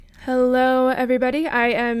everybody. I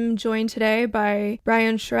am joined today by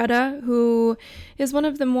Brian Sciaretta, who is one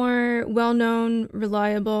of the more well-known,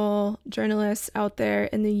 reliable journalists out there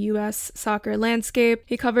in the U.S. soccer landscape.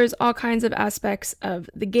 He covers all kinds of aspects of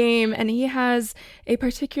the game, and he has a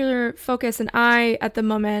particular focus and eye at the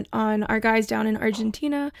moment on our guys down in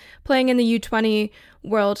Argentina playing in the U20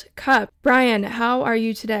 World Cup. Brian, how are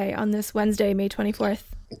you today on this Wednesday, May 24th?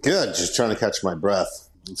 Good. Just trying to catch my breath.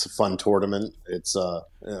 It's a fun tournament. It's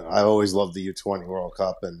I always loved the U20 World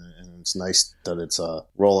Cup, and it's nice that it's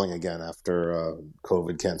rolling again after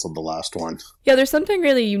COVID canceled the last one. Yeah, there's something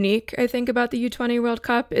really unique, I think, about the U20 World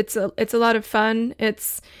Cup. It's a lot of fun.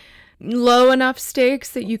 It's low enough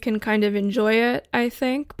stakes that you can kind of enjoy it, I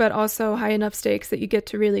think, but also high enough stakes that you get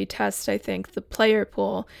to really test, I think, the player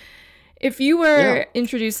pool. If you were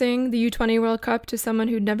introducing the U20 World Cup to someone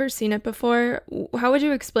who'd never seen it before, how would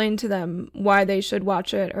you explain to them why they should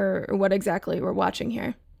watch it or what exactly we're watching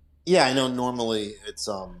here? Yeah, I know normally it's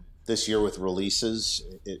this year with releases,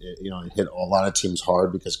 it hit a lot of teams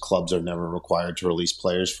hard because clubs are never required to release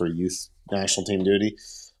players for youth national team duty.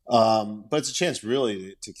 But it's a chance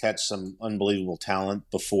really to catch some unbelievable talent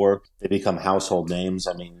before they become household names.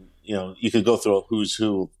 I mean, you could go through a who's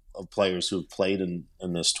who of players who have played in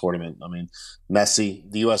this tournament. I mean, Messi,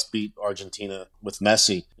 the U.S. beat Argentina with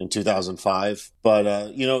Messi in 2005. But,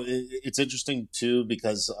 it's interesting, too,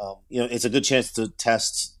 because, it's a good chance to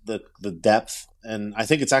test the depth. And I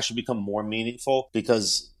think it's actually become more meaningful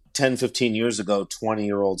because 10, 15 years ago,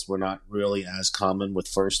 20-year-olds were not really as common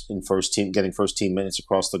with getting first team minutes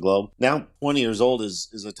across the globe. Now, 20 years old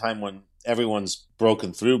is a time when everyone's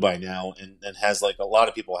broken through by now and has a lot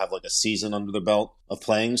of people have a season under their belt of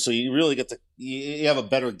playing. So you really you have a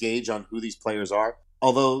better gauge on who these players are.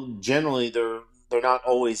 Although generally they're not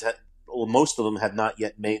always, most of them have not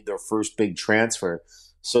yet made their first big transfer.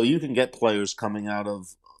 So you can get players coming out of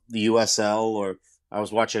the USL, or I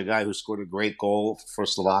was watching a guy who scored a great goal for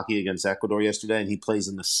Slovakia against Ecuador yesterday, and he plays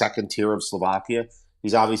in the second tier of Slovakia.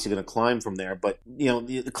 He's obviously going to climb from there, but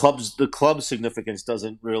the club's significance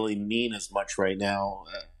doesn't really mean as much right now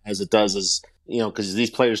as it does because these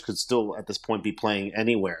players could still at this point be playing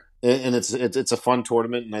anywhere, and it's a fun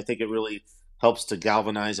tournament, and I think it really helps to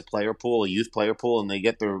galvanize a youth player pool, and they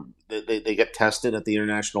get tested at the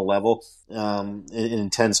international level in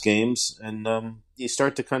intense games, and you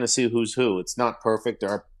start to kind of see who's who. It's not perfect. There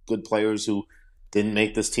are good players who didn't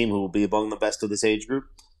make this team who will be among the best of this age group.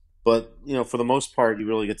 But, for the most part, you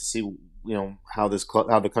really get to see, how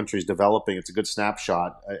the country is developing. It's a good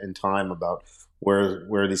snapshot in time about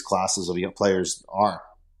where these classes of young players are.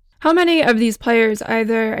 How many of these players I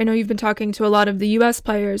know you've been talking to a lot of the U.S.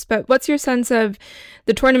 players, but what's your sense of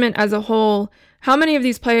the tournament as a whole? How many of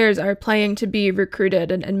these players are playing to be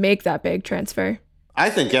recruited and make that big transfer?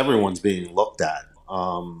 I think everyone's being looked at.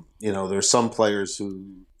 There's some players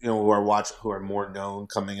who are more known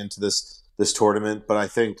coming into this tournament, but I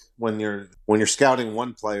think when you're scouting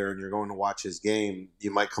one player and you're going to watch his game,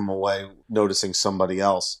 you might come away noticing somebody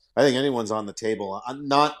else. I think anyone's on the table.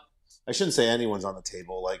 I shouldn't say anyone's on the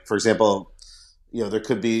table. Like, for example, there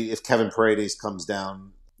could be, if Kevin Paredes comes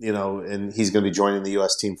down, and he's going to be joining the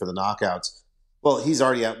U.S. team for the knockouts. Well, he's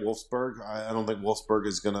already at Wolfsburg. I don't think Wolfsburg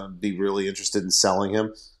is going to be really interested in selling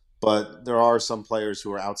him. But there are some players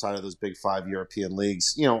who are outside of those big five European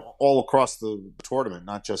leagues, all across the tournament,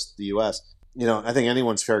 not just the U.S. I think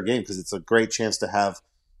anyone's fair game because it's a great chance to have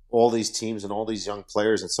all these teams and all these young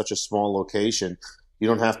players at such a small location. You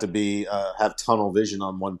don't have to have tunnel vision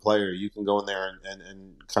on one player. You can go in there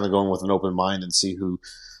and kind of go in with an open mind and see who,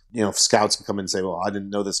 scouts can come in and say, well, I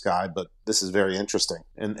didn't know this guy, but this is very interesting.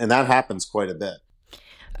 And that happens quite a bit.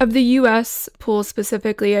 Of the U.S. pool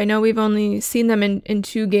specifically, I know we've only seen them in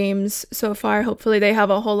 2 games so far. Hopefully they have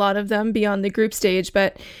a whole lot of them beyond the group stage,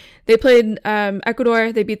 but they played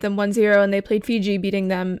Ecuador, they beat them 1-0, and they played Fiji, beating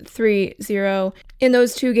them 3-0. In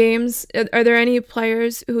those 2 games, are there any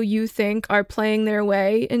players who you think are playing their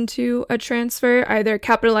way into a transfer, either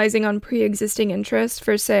capitalizing on pre-existing interest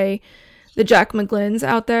for, say, the Jack McGlynn's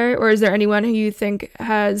out there, or is there anyone who you think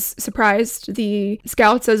has surprised the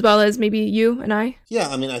scouts as well as maybe you and I? Yeah,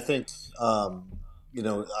 I mean, I think,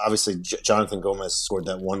 obviously Jonathan Gomez scored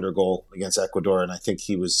that wonder goal against Ecuador, and I think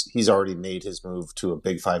he's already made his move to a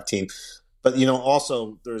Big Five team. But,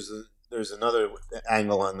 also there's another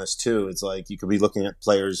angle on this too. It's like you could be looking at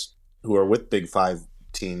players who are with Big Five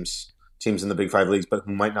teams in the Big Five leagues, but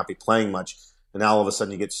who might not be playing much. And now all of a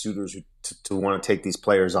sudden you get suitors who to want to take these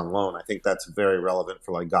players on loan. I think that's very relevant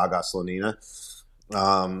for like Gaga Slonina.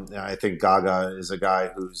 I think Gaga is a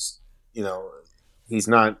guy who's,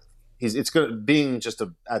 it's good being just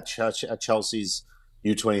at Chelsea's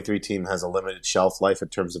U23 team has a limited shelf life in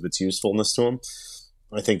terms of its usefulness to him.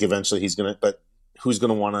 I think eventually he's going to, but who's going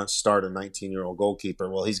to want to start a 19-year-old goalkeeper?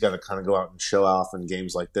 Well, he's got to kind of go out and show off in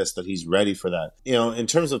games like this that he's ready for that. In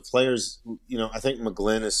terms of players, I think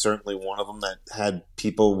McGlynn is certainly one of them that had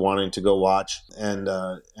people wanting to go watch, and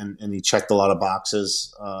he checked a lot of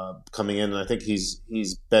boxes coming in, and I think he's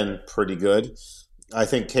been pretty good. I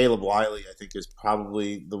think Caleb Wiley, is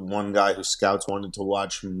probably the one guy who scouts wanted to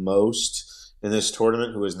watch most in this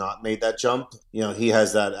tournament who has not made that jump. He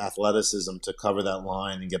has that athleticism to cover that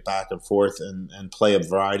line and get back and forth and play a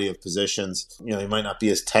variety of positions. He might not be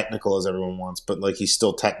as technical as everyone wants, but he's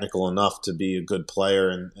still technical enough to be a good player.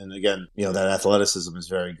 And again, that athleticism is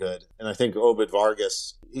very good. And I think Obed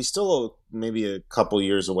Vargas, he's still maybe a couple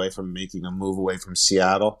years away from making a move away from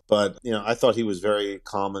Seattle. But, I thought he was very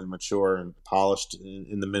calm and mature and polished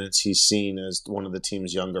in the minutes he's seen as one of the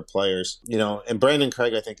team's younger players. And Brandon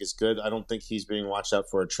Craig, I think, is good. I don't think he's being watched out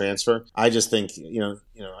for a transfer. I just think,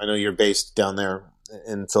 I know you're based down there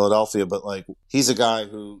in Philadelphia, but he's a guy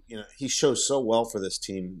who, he shows so well for this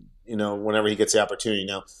team, whenever he gets the opportunity.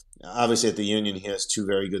 Now, obviously at the Union, he has two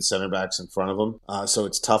very good center backs in front of him. So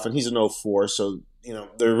it's tough. And he's an 04, so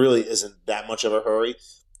there really isn't that much of a hurry,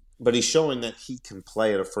 but he's showing that he can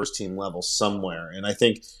play at a first team level somewhere. And I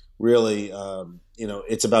think really,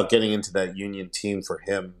 it's about getting into that Union team for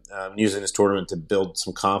him, using this tournament to build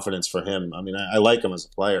some confidence for him. I mean, I like him as a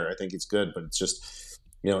player. I think it's good, but it's just,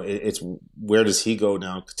 it's where does he go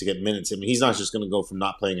now to get minutes? I mean, he's not just going to go from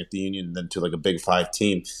not playing at the Union and then to a Big Five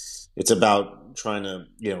team. It's about trying to,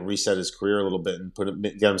 reset his career a little bit and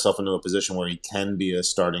get himself into a position where he can be a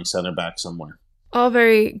starting center back somewhere. All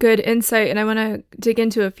very good insight, and I want to dig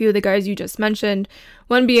into a few of the guys you just mentioned,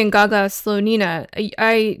 one being Gaga Slonina.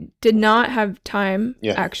 I did not have time,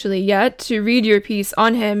 actually, yet to read your piece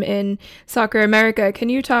on him in Soccer America. Can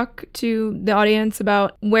you talk to the audience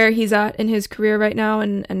about where he's at in his career right now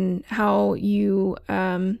and how you,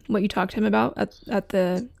 what you talked to him about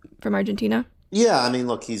from Argentina? Yeah, I mean,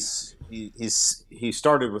 look, he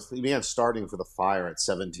began starting for the Fire at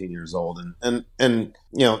 17 years old, and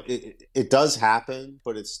it does happen,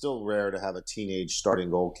 but it's still rare to have a teenage starting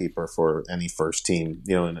goalkeeper for any first team,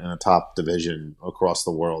 in a top division across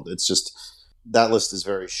the world. It's just that list is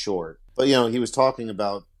very short. But he was talking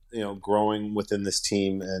about growing within this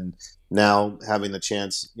team and now having the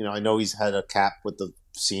chance. I know he's had a cap with the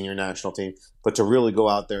senior national team, but to really go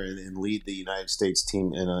out there and lead the United States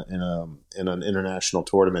team in an international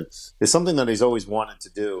tournament is something that he's always wanted to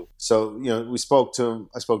do. So I spoke to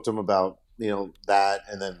him about that,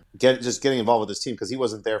 and then getting involved with this team because he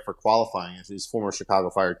wasn't there for qualifying. His former Chicago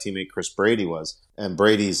Fire teammate Chris Brady was, and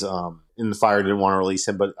Brady's in the Fire didn't want to release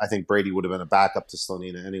him, but I think Brady would have been a backup to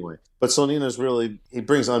Slonina anyway. But Slonina's he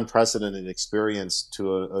brings unprecedented experience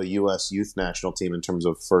to a U.S. youth national team in terms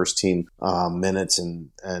of first team minutes and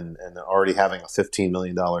already having a $15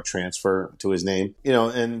 million transfer to his name.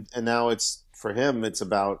 And now it's for him. It's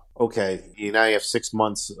about now you have 6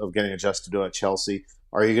 months of getting adjusted to at Chelsea.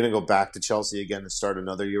 Are you going to go back to Chelsea again and start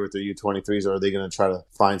another year with their U23s, or are they going to try to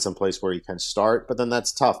find some place where he can start? But then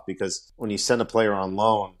that's tough because when you send a player on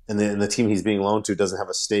loan and the team he's being loaned to doesn't have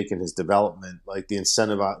a stake in his development, the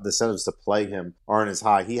incentives to play him aren't as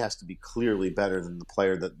high. He has to be clearly better than the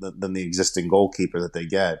player than the existing goalkeeper that they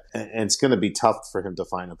get, and it's going to be tough for him to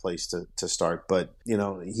find a place to start. But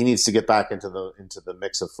he needs to get back into the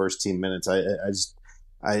mix of first team minutes.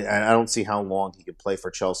 I don't see how long he could play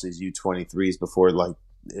for Chelsea's U23s before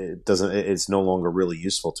it's no longer really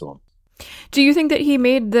useful to him. Do you think that he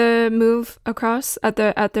made the move across at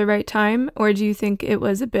the right time, or do you think it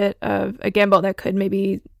was a bit of a gamble that could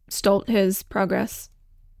maybe stunt his progress?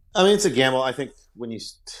 I mean, it's a gamble. I think when you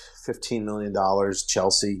 $15 million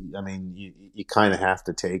Chelsea, I mean, you kind of have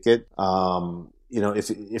to take it.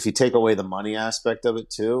 If you take away the money aspect of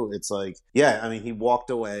it too, it's he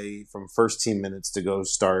walked away from first team minutes to go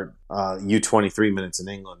start U23 minutes in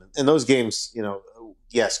England. And those games,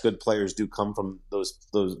 yes, good players do come from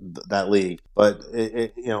that league, but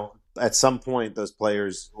at some point, those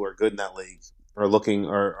players who are good in that league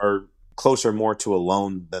are closer more to a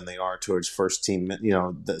loan than they are towards first team,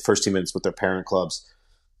 the first team minutes with their parent clubs,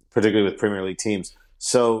 particularly with Premier League teams.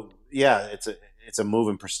 So yeah, it's a move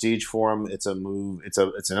in prestige for him. It's a move. It's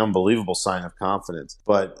an unbelievable sign of confidence.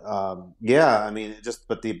 But but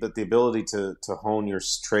the ability to hone your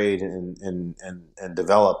trade and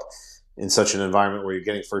develop in such an environment where you're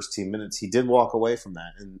getting first team minutes, he did walk away from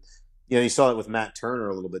that. And you saw it with Matt Turner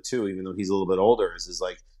a little bit too, even though he's a little bit older.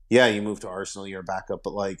 You moved to Arsenal, you're a backup,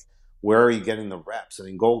 but where are you getting the reps? I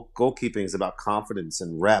mean, goalkeeping is about confidence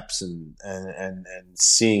and reps and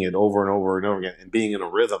seeing it over and over and over again and being in a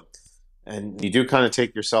rhythm. and you do kind of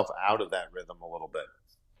take yourself out of that rhythm a little bit.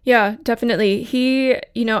 Yeah, definitely.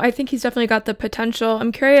 I think he's definitely got the potential.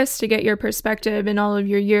 I'm curious to get your perspective in all of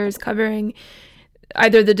your years covering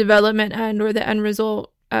either the development end or the end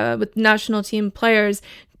result with national team players.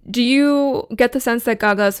 Do you get the sense that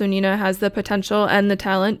Gaga Sonina has the potential and the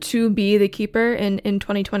talent to be the keeper in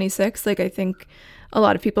 2026? Like, I think a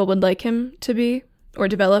lot of people would like him to be or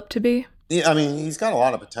develop to be. Yeah, I mean, he's got a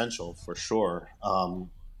lot of potential for sure.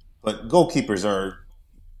 But goalkeepers are,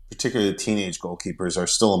 particularly teenage goalkeepers, are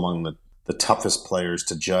still among the toughest players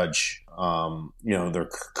to judge. Their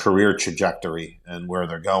career trajectory and where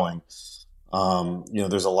they're going.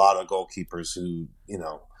 There's a lot of goalkeepers who,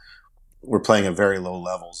 were playing at very low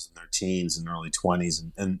levels in their teens and early 20s,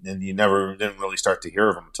 and you never didn't really start to hear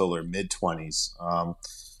of them until their mid 20s.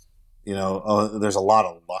 There's a lot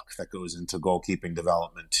of luck that goes into goalkeeping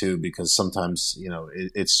development too, because sometimes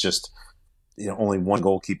it's just only one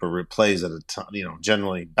goalkeeper plays at a time.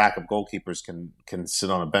 Generally backup goalkeepers can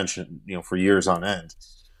sit on a bench for years on end.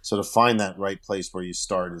 So to find that right place where you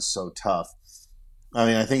start is so tough. I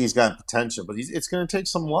mean, I think he's got potential, but it's going to take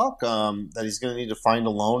some luck that he's going to need to find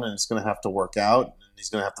alone, and it's going to have to work out. And he's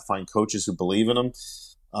going to have to find coaches who believe in him.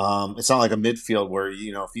 It's not like a midfield where, if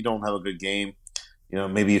you don't have a good game,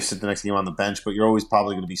 maybe you sit the next game on the bench, but you're always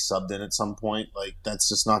probably going to be subbed in at some point. Like, that's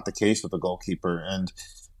just not the case with a goalkeeper. And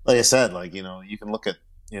like I said, you can look at,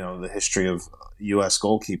 the history of U.S.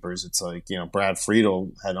 goalkeepers. It's like, Brad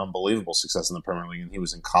Friedel had unbelievable success in the Premier League, and he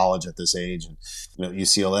was in college at this age, and,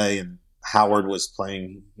 UCLA, and Howard was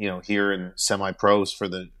playing, here in semi-pros I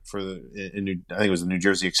think it was the New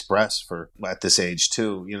Jersey Express at this age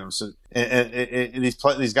too, So and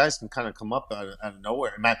these guys can kind of come up out of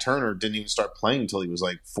nowhere. Matt Turner didn't even start playing until he was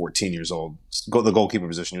like 14 years old. The goalkeeper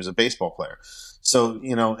position. He was a baseball player. So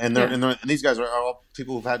and these guys are all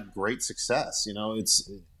people who've had great success.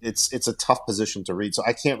 It's a tough position to read. So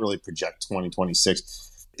I can't really project 2026.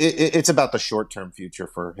 It's about the short-term future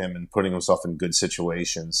for him and putting himself in good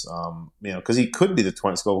situations, because he could be the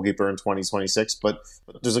 20th goalkeeper in 2026, but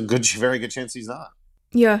there's a very good chance he's not.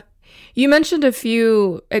 Yeah. You mentioned a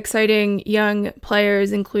few exciting young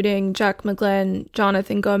players, including Jack McGlynn,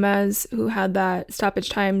 Jonathan Gomez, who had that stoppage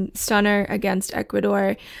time stunner against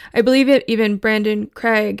Ecuador. I believe even Brandon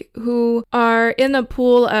Craig, who are in the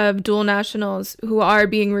pool of dual nationals who are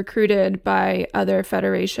being recruited by other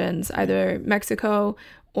federations, either Mexico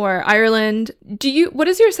or Ireland. What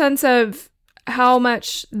is your sense of how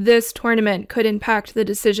much this tournament could impact the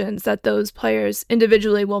decisions that those players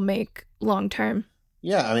individually will make long term?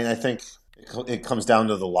 Yeah, I mean, I think it comes down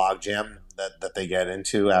to the logjam that they get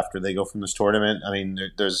into after they go from this tournament. I mean,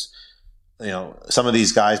 there's some of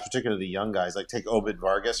these guys, particularly the young guys, like take Obed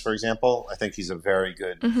Vargas, for example. I think he's a very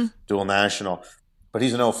good dual national. But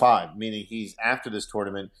he's an 05, meaning he's after this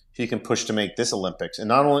tournament, he can push to make this Olympics. And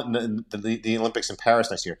not only the Olympics in Paris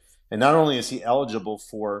next year. And not only is he eligible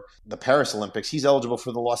for the Paris Olympics, he's eligible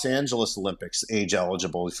for the Los Angeles Olympics, age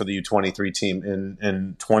eligible for the U23 team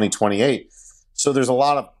in 2028. So there's a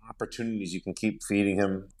lot of opportunities you can keep feeding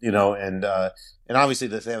him, and obviously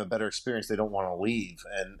if they have a better experience, they don't want to leave,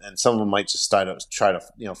 and some of them might just try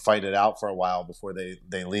to fight it out for a while before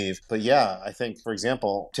they leave. But yeah, I think, for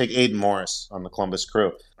example, take Aiden Morris on the Columbus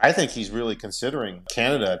Crew. I think he's really considering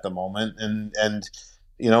Canada at the moment, and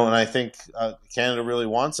I think Canada really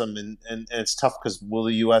wants him, and it's tough because will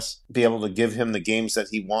the U.S. be able to give him the games that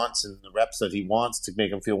he wants and the reps that he wants to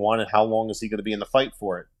make him feel wanted? How long is he going to be in the fight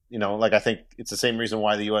for it? I think it's the same reason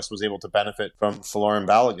why the U.S. was able to benefit from Folarin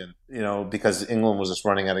Balogun, because England was just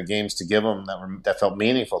running out of games to give him that felt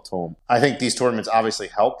meaningful to him. I think these tournaments obviously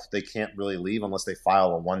help. They can't really leave unless they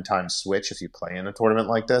file a one-time switch if you play in a tournament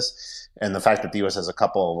like this. And the fact that the U.S. has a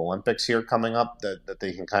couple of Olympics here coming up that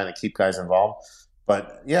they can kind of keep guys involved.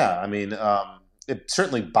 But yeah, I mean, it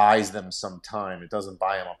certainly buys them some time. It doesn't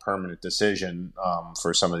buy them a permanent decision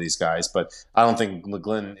for some of these guys. But I don't think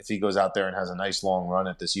McGlynn, if he goes out there and has a nice long run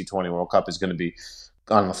at this U20 World Cup, is going to be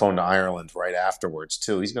on the phone to Ireland right afterwards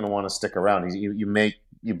too. He's going to want to stick around.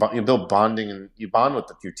 You build bonding, and you bond with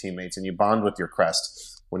your teammates, and you bond with your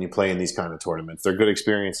crest when you play in these kind of tournaments. They're good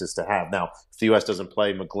experiences to have. Now, if the U.S. doesn't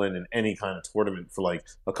play McGlynn in any kind of tournament for like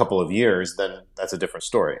a couple of years, then that's a different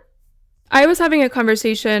story. I was having a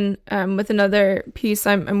conversation with another piece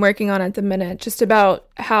I'm working on at the minute, just about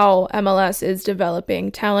how MLS is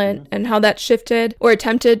developing talent and how that shifted or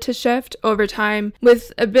attempted to shift over time,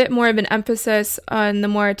 with a bit more of an emphasis on the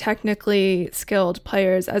more technically skilled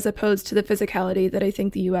players as opposed to the physicality that I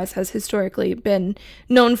think the U.S. has historically been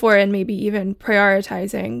known for, and maybe even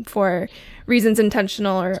prioritizing for reasons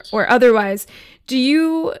intentional or otherwise. Do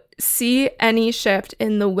you see any shift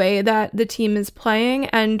in the way that the team is playing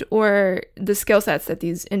and or the skill sets that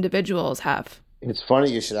these individuals have? It's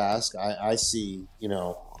funny you should ask. I see,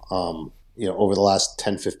 over the last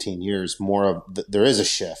 10, 15 years, more of there is a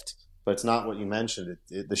shift, but it's not what you mentioned.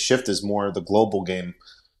 The shift is more the global game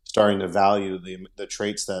starting to value the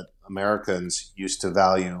traits that Americans used to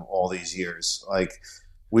value all these years. Like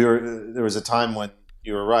there was a time when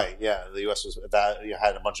you were right. Yeah, the U.S. was that you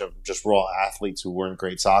had a bunch of just raw athletes who weren't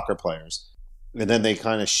great soccer players, and then they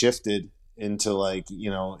kind of shifted into like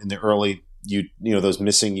in the early those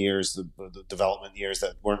missing years, the development years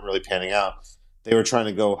that weren't really panning out. They were trying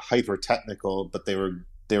to go hyper technical, but they were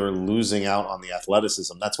losing out on the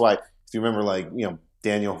athleticism. That's why if you remember, like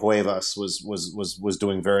Daniel Huevas was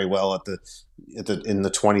doing very well in the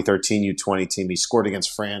 2013 U20 team. He scored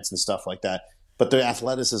against France and stuff like that. But the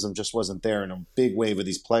athleticism just wasn't there in a big wave of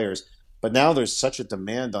these players. But now there's such a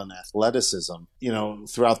demand on athleticism,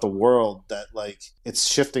 throughout the world that like it's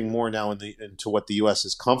shifting more now into what the U.S.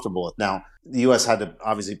 is comfortable with. Now, the U.S. had to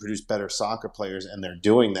obviously produce better soccer players, and they're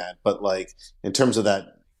doing that. But like in terms of that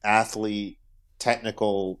athlete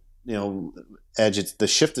technical, edge, the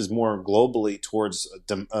shift is more globally towards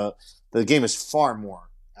the game is far more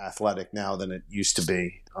athletic now than it used to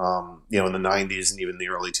be, in the 90s and even the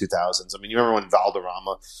early 2000s. I mean, you remember when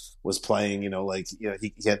Valderrama was playing, he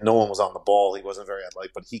had no one was on the ball. He wasn't very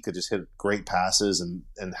athletic, but he could just hit great passes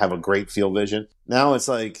and have a great field vision. Now it's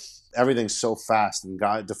like everything's so fast and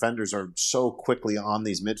defenders are so quickly on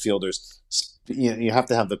these midfielders. You have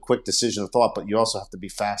to have the quick decision of thought, but you also have to be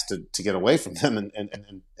fast to get away from them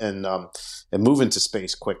and move into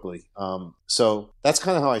space quickly. So that's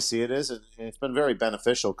kind of how I see it is. And it's been very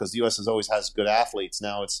beneficial because the U.S. always has good athletes.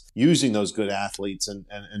 Now it's using those good athletes and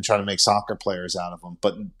trying to make soccer players out of them.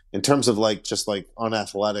 But in terms of like just like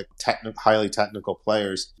unathletic, highly technical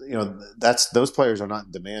players, those players are not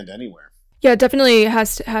in demand anywhere. Yeah, definitely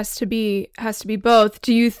has to be both.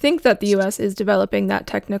 Do you think that the U.S. is developing that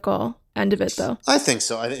technical end of it, though? I think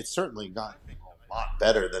so. It's certainly gotten a lot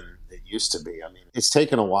better than it used to be. I mean, it's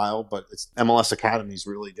taken a while, but MLS academies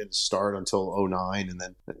really didn't start until '09, and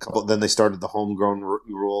then they started the homegrown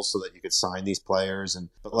rules so that you could sign these players.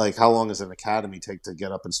 But like, how long does an academy take to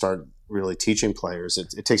get up and start really teaching players?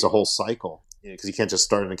 It takes a whole cycle. Because you can't just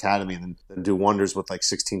start an academy and then do wonders with like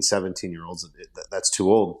 16, 17-year-olds. That's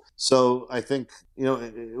too old. So I think,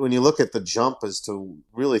 when you look at the jump as to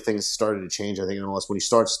really things started to change, I think in MLS, when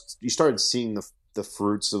you started seeing the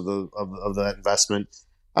fruits of that investment,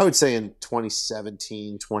 I would say in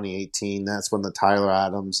 2017, 2018, that's when the Tyler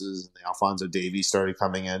Adamses and the Alphonso Davies started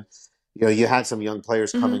coming in. You had some young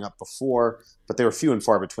players coming up before, but they were few and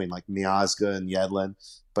far between, like Miazga and Yedlin.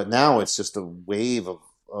 But now it's just a wave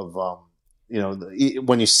of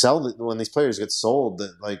when these players get sold,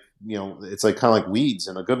 that it's like kind of like weeds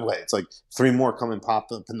in a good way. It's like three more come and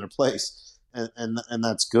pop up in their place, and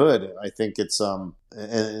that's good. I think it's and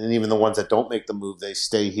even the ones that don't make the move, they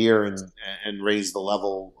stay here and raise the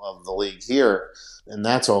level of the league here, and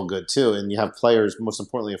that's all good too. And you have players, most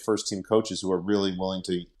importantly, first team coaches who are really willing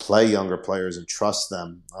to play younger players and trust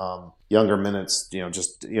them. Younger minutes,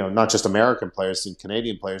 not just American players and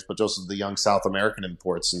Canadian players, but also the young South American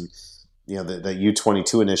imports and. The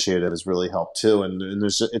U22 initiative has really helped too, and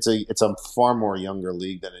it's a far more younger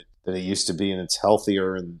league than it used to be, and it's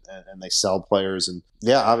healthier, and they sell players, and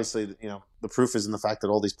obviously the proof is in the fact that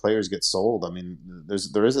all these players get sold. I mean,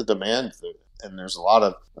 there is a demand, and there's a lot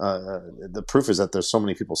of the proof is that there's so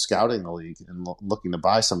many people scouting the league and looking to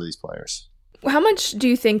buy some of these players. How much do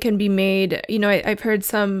you think can be made? I've heard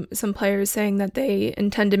some players saying that they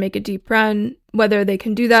intend to make a deep run. Whether they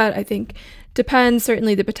can do that, I think depends.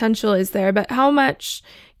 Certainly the potential is there, but how much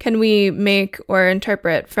can we make or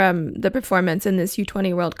interpret from the performance in this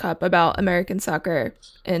U20 World Cup about American soccer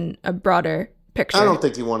in a broader picture? I don't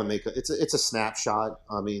think you want to make it's a snapshot.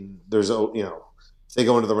 I mean, there's if they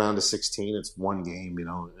go into the round of 16, it's one game,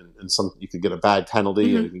 and some you could get a bad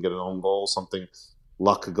penalty or you can get an own goal, something.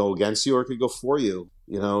 Luck could go against you or it could go for you.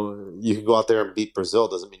 You could go out there and beat Brazil.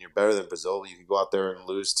 Doesn't mean you're better than Brazil. You could go out there and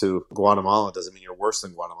lose to Guatemala. Doesn't mean you're worse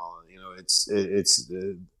than Guatemala. It's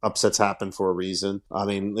upsets happen for a reason. I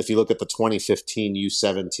mean, if you look at the 2015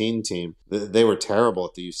 U17 team, they were terrible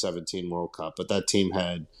at the U17 World Cup, but that team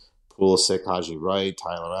had Pulisic, Haji Wright,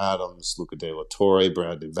 Tyler Adams, Luca De La Torre,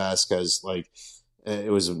 Bradley Vasquez. Like,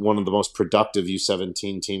 it was one of the most productive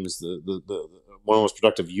U17 teams, one of the most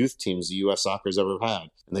productive youth teams the U.S. soccer's ever had.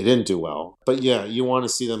 And they didn't do well. But yeah, you want to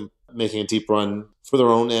see them making a deep run for their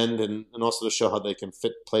own end and also to show how they can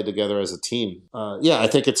play together as a team. I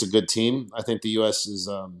think it's a good team. I think the U.S. is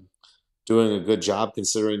doing a good job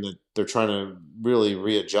considering that they're trying to really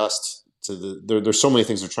readjust there's so many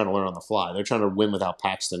things they're trying to learn on the fly. They're trying to win without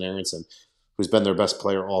Paxton Aronson, who's been their best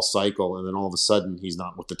player all cycle, and then all of a sudden he's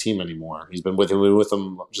not with the team anymore. He's been with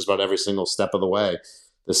them just about every single step of the way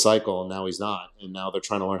this cycle, and now he's not. And now they're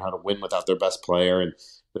trying to learn how to win without their best player, and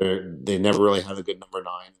they never really had a good number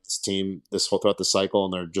 9 in this team throughout the cycle,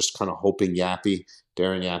 and they're just kind of hoping Darren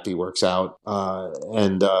Yappy works out. So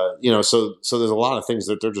there's a lot of things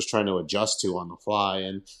that they're just trying to adjust to on the fly.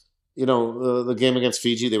 And the game against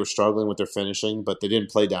Fiji, they were struggling with their finishing, but they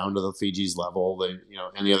didn't play down to the Fiji's level.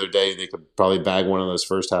 Any other day they could probably bag one of those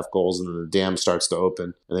first half goals, and then the dam starts to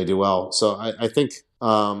open, and they do well. So I think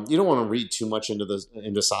you don't want to read too much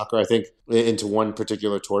into soccer. I think into one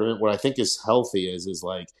particular tournament. What I think is healthy is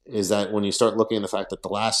that when you start looking at the fact that the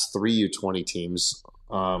last 3 U20 teams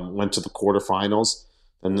went to the quarterfinals,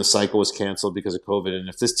 and the cycle was canceled because of COVID. And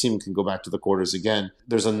if this team can go back to the quarters again,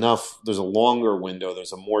 there's a longer window.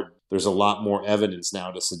 There's a lot more evidence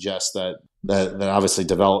now to suggest that obviously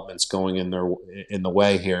development's going their way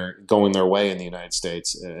in the United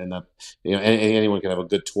States, and that anyone can have a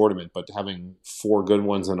good tournament, but having 4 good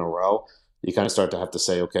ones in a row, you kind of start to have to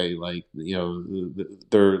say, okay, they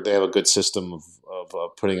have a good system of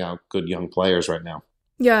putting out good young players right now.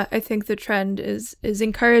 Yeah, I think the trend is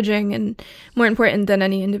encouraging and more important than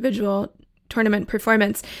any individual tournament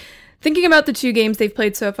performance. Thinking about the 2 games they've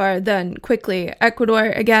played so far, then quickly,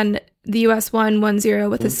 Ecuador, again, the U.S. won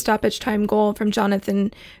 1-0 with a stoppage time goal from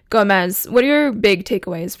Jonathan Gomez. What are your big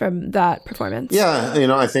takeaways from that performance? Yeah,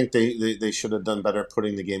 I think they should have done better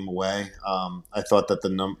putting the game away. I thought that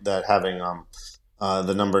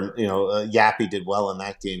Yappy did well in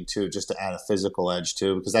that game too, just to add a physical edge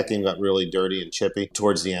too, because that game got really dirty and chippy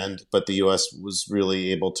towards the end, but the U.S. was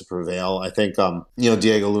really able to prevail. I think,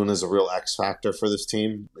 Diego Luna is a real X factor for this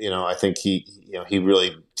team. I think he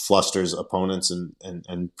really flusters opponents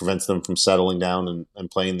and prevents them from settling down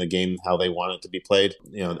and playing the game how they want it to be played.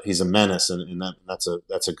 He's a menace, and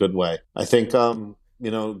that's a good way. I think,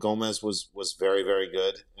 Gomez was very, very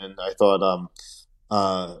good, and I thought,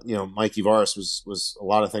 Mike Ivaris was a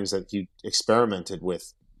lot of things that he experimented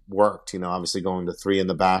with worked. Obviously going to 3 in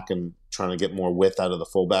the back and trying to get more width out of the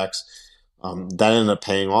fullbacks. That ended up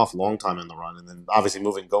paying off long time in the run, and then obviously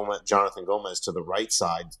moving Jonathan Gomez to the right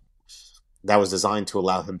side, that was designed to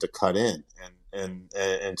allow him to cut in and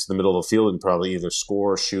to the middle of the field and probably either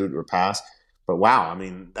score, shoot, or pass. But wow,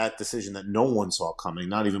 that decision that no one saw coming,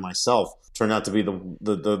 not even myself, turned out to be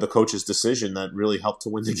the coach's decision that really helped to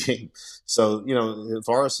win the game. So,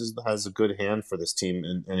 Varis has a good hand for this team,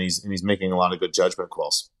 and he's making a lot of good judgment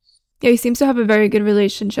calls. Yeah, he seems to have a very good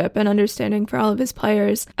relationship and understanding for all of his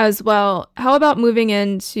players as well. How about moving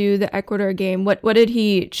into the Ecuador game? What did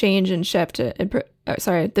he change and shift?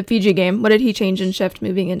 The Fiji game. What did he change and shift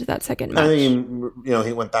moving into that second match? I think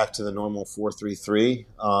he went back to the normal 4-3-3.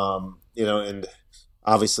 And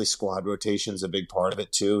obviously squad rotation is a big part of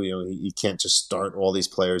it too. You can't just start all these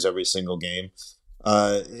players every single game.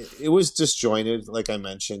 It was disjointed, like I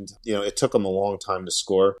mentioned. It took him a long time to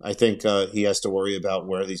score. I think he has to worry about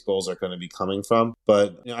where these goals are going to be coming from.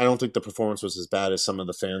 But I don't think the performance was as bad as some of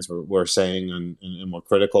the fans were saying and were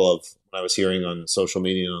critical of what I was hearing on social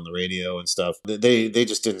media and on the radio and stuff. They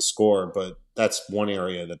just didn't score, but that's one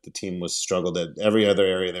area that the team was struggled at. Every other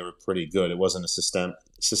area they were pretty good. It wasn't a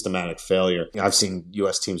systematic failure. I've seen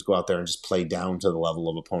U.S. teams go out there and just play down to the level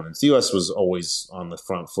of opponents. The U.S. was always on the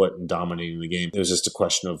front foot and dominating the game. It was just a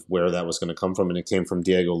question of where that was going to come from, and it came from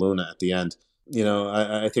Diego Luna at the end.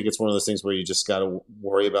 I think it's one of those things where you just got to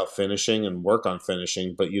worry about finishing and work on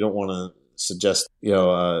finishing, but you don't want to suggest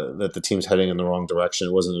that the team's heading in the wrong direction.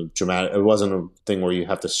 It wasn't a thing where you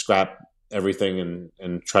have to scrap everything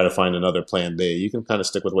and try to find another plan B. You can kind of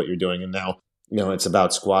stick with what you're doing, and now it's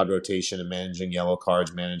about squad rotation and managing yellow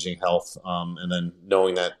cards, managing health, and then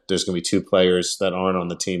knowing that there's going to be 2 players that aren't on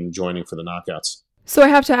the team joining for the knockouts. So I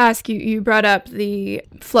have to ask you brought up the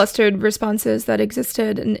flustered responses that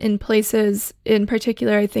existed in places, in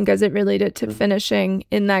particular, I think, as it related to finishing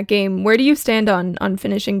in that game. Where do you stand on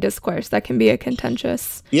finishing discourse? That can be a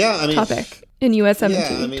contentious topic in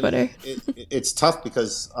USMNT Twitter. It's tough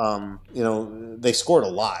because, they scored a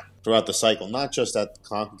lot throughout the cycle, not just at the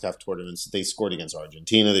CONCACAF tournaments. They scored against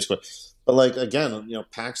Argentina.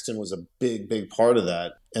 But Paxton was a big part of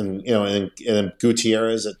that. And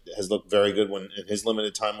Gutierrez has looked very good in his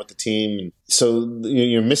limited time with the team. And so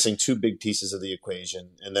you're missing 2 big pieces of the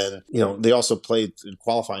equation. And then, they also played in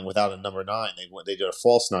qualifying without a number 9. They did a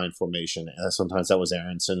false 9 formation. And sometimes that was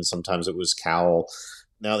Aronson. Sometimes it was Cowell.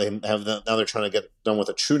 Now they're trying to get done with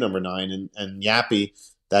a true number 9. And Yappy,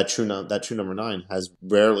 that true number 9, has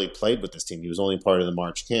rarely played with this team. He was only part of the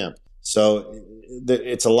March camp. So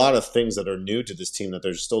it's a lot of things that are new to this team that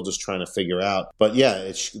they're still just trying to figure out. But yeah,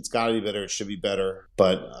 it's got to be better. It should be better.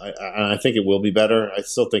 But I think it will be better. I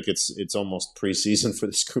still think it's almost preseason for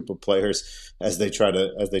this group of players as they try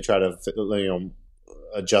to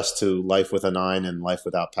adjust to life with a nine and life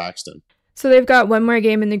without Paxton. So they've got one more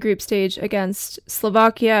game in the group stage against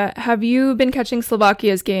Slovakia. Have you been catching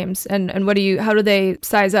Slovakia's games, and how do they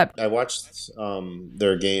size up? I watched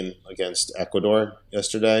their game against Ecuador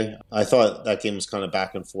yesterday. I thought that game was kind of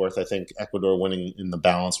back and forth. I think Ecuador winning in the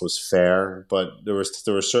balance was fair, but there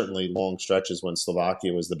were certainly long stretches when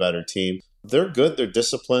Slovakia was the better team. They're good. They're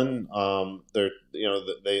disciplined. They're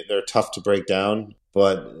tough to break down.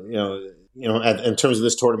 But in terms of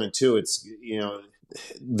this tournament too, it's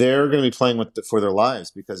they're going to be playing for their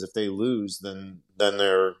lives, because if they lose, then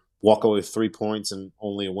they're walk away with 3 points and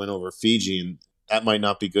only a win over Fiji, and that might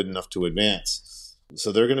not be good enough to advance.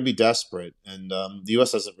 So they're going to be desperate, and the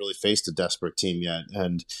U.S. hasn't really faced a desperate team yet.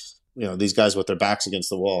 And these guys with their backs against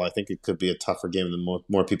the wall, I think it could be a tougher game than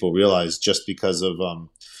more people realize, just because of the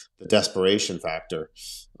desperation factor.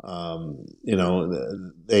 Their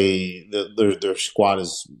squad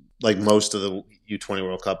is, like most of the U20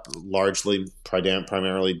 World Cup, largely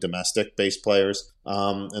primarily domestic-based players.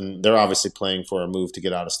 And they're obviously playing for a move to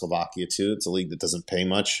get out of Slovakia, too. It's a league that doesn't pay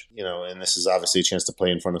much, and this is obviously a chance to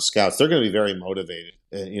play in front of scouts. They're going to be very motivated,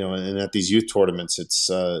 and at these youth tournaments, it's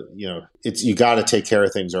you got to take care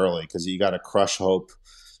of things early, because you got to crush hope.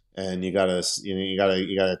 And you gotta,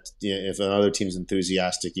 if another team's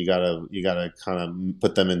enthusiastic, you gotta kind of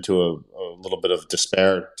put them into a little bit of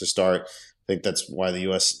despair to start. I think that's why the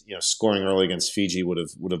U.S. Scoring early against Fiji would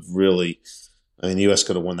have really. I mean, the U.S.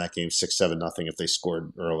 could have won that game 6-7-0 if they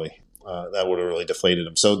scored early. That would have really deflated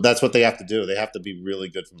them. So that's what they have to do. They have to be really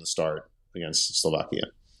good from the start against Slovakia.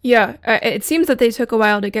 Yeah, it seems that they took a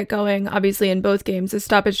while to get going, obviously, in both games. A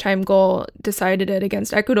stoppage time goal decided it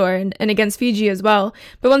against Ecuador and against Fiji as well.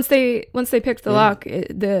 But once they picked the lock,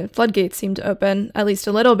 the floodgates seemed to open at least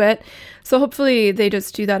a little bit. So hopefully they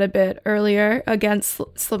just do that a bit earlier against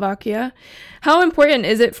Slovakia. How important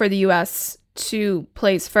is it for the U.S. to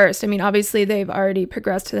place first? I mean, obviously they've already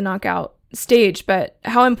progressed to the knockout stage, but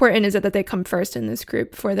how important is it that they come first in this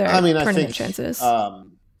group for their tournament chances?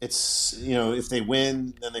 It's if they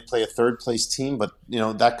win, then they play a third place team, but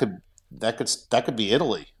that could be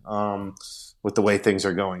Italy with the way things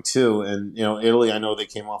are going too. And Italy, I know they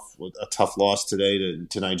came off with a tough loss today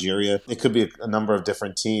to Nigeria. It could be a number of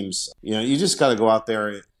different teams. You just got to go out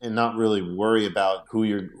there and not really worry about who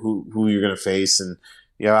you're going to face. And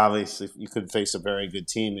obviously you could face a very good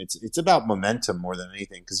team. It's about momentum more than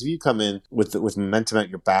anything, because if you come in with momentum at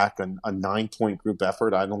your back, a 9-point group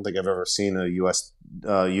effort, I don't think I've ever seen a U.S.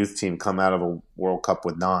 Youth team come out of a World Cup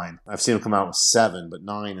with 9. I've seen them come out with 7, but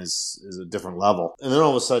 9 is a different level. And then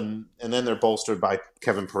all of a sudden, and then they're bolstered by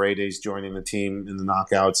Kevin Paredes joining the team in the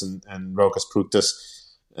knockouts, and Rokas Puktas.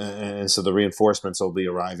 And so the reinforcements will be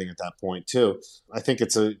arriving at that point too. I think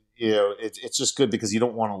it's just good, because you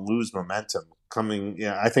don't want to lose momentum coming.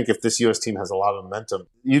 I think if this U.S. team has a lot of momentum,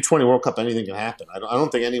 U20 World Cup, anything can happen. I don't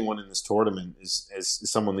think anyone in this tournament is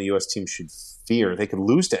someone the U.S. team should fear. They could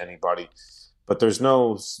lose to anybody, but there's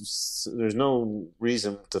no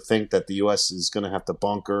reason to think that the U.S. is going to have to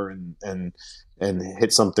bunker and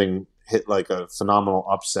hit like a phenomenal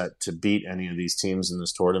upset to beat any of these teams in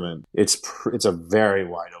this tournament. It's a very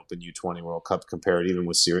wide open U20 World Cup compared even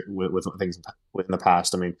with things in the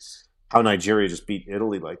past. I mean, how Nigeria just beat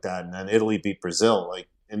Italy like that, and then Italy beat Brazil.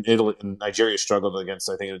 And Nigeria struggled against,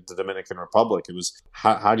 I think, the Dominican Republic. It was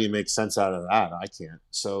how do you make sense out of that? I can't.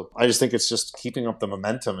 So I just think it's just keeping up the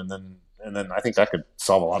momentum, and then I think that could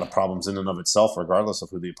solve a lot of problems in and of itself, regardless of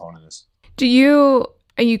who the opponent is.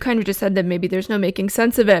 You kind of just said that maybe there's no making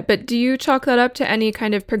sense of it, but do you chalk that up to any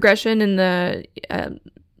kind of progression in the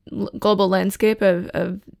global landscape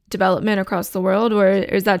of development across the world, or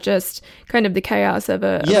is that just kind of the chaos of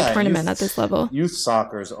a tournament at this level? Youth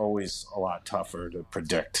soccer is always a lot tougher to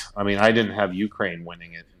predict. I mean, I didn't have Ukraine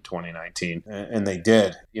winning it in 2019, and they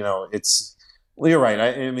did. Well, you're right.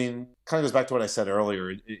 I mean, kind of goes back to what I said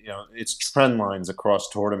earlier. It's trend lines across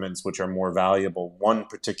tournaments which are more valuable. One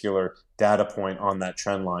particular data point on that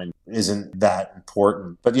trend line isn't that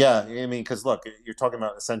important. But yeah, I mean, because look, you're talking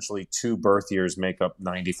about essentially 2 birth years make up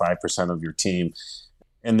 95% of your team.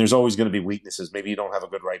 And there's always going to be weaknesses. Maybe you don't have a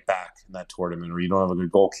good right back in that tournament, or you don't have a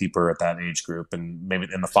good goalkeeper at that age group, and maybe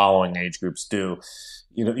in the following age groups do.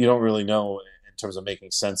 You don't really know in terms of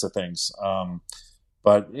making sense of things.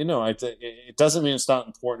 But, it doesn't mean it's not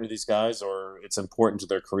important to these guys, or it's important to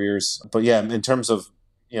their careers. But yeah, in terms of,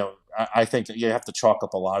 I think you have to chalk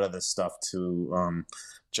up a lot of this stuff to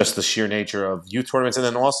just the sheer nature of youth tournaments. And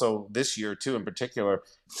then also this year, too, in particular,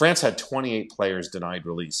 France had 28 players denied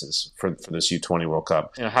releases for this U20 World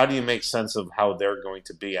Cup. How do you make sense of how they're going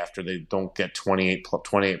to be after they don't get 28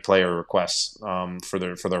 player requests for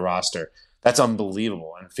their roster? That's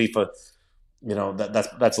unbelievable. And FIFA,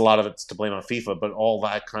 that's a lot of it's to blame on FIFA, but all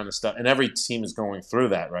that kind of stuff. And every team is going through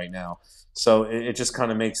that right now. So it just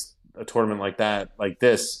kind of makes a tournament like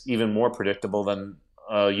this, even more predictable than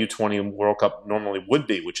U20 World Cup normally would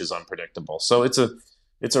be, which is unpredictable. So it's a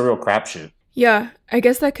real crapshoot. Yeah, I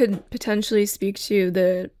guess that could potentially speak to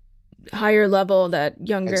the higher level that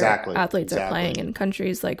younger athletes are playing in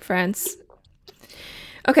countries like France.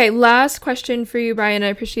 Okay, last question for you, Brian. I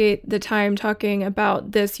appreciate the time talking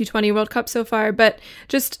about this U20 World Cup so far, but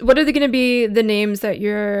just what are going to be the names that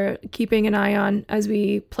you're keeping an eye on as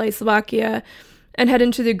we play Slovakia and head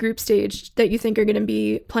into the group stage that you think are going to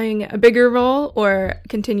be playing a bigger role or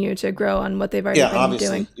continue to grow on what they've already been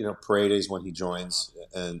doing? Yeah, obviously, Paredes when he joins,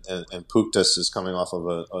 and Puktas is coming off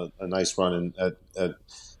of a nice run at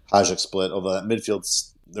Hajduk Split, although that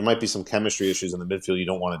midfield, there might be some chemistry issues in the midfield you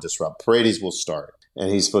don't want to disrupt. Paredes will start,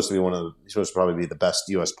 and he's supposed to probably be the best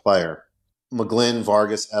U.S. player. McGlynn,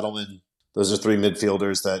 Vargas, Edelman, those are three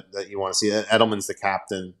midfielders that you want to see. Edelman's the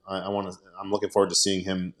captain. I'm looking forward to seeing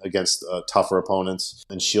him against tougher opponents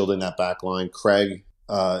and shielding that back line. Craig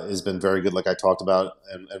has been very good, like I talked about,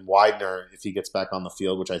 and Widener, if he gets back on the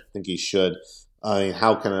field, which I think he should. I mean,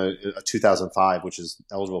 how can a 2005, which is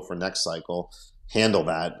eligible for next cycle, handle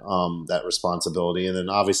that responsibility? And then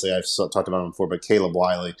obviously I've talked about him before, but Caleb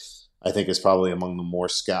Wiley, I think, is probably among the more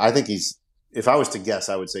I think if I was to guess,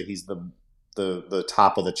 I would say he's the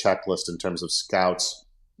top of the checklist in terms of scouts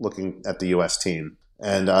looking at the U.S. team.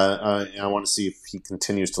 And I want to see if he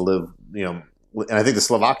continues to live, and I think the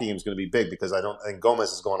Slovakia game is going to be big because I think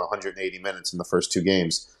Gomez is going 180 minutes in the first two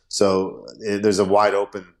games. So there's a wide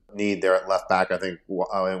open need there at left back. I think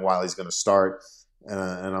Wiley's going to start,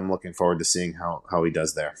 and I'm looking forward to seeing how he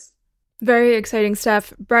does there. Very exciting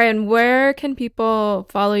stuff. Brian, where can people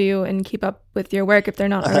follow you and keep up with your work if they're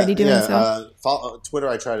not already doing so? Twitter,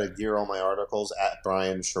 I try to gear all my articles at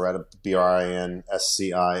Brian Sciaretta,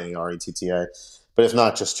 BrianSciaretta. But if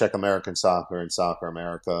not, just check American Soccer and Soccer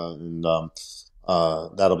America, and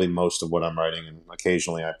that'll be most of what I'm writing. And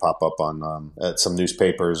occasionally I pop up on at some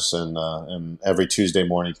newspapers, and every Tuesday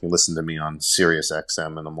morning you can listen to me on Sirius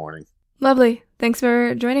XM in the morning. Lovely. Thanks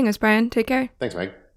for joining us, Brian. Take care. Thanks, Meg.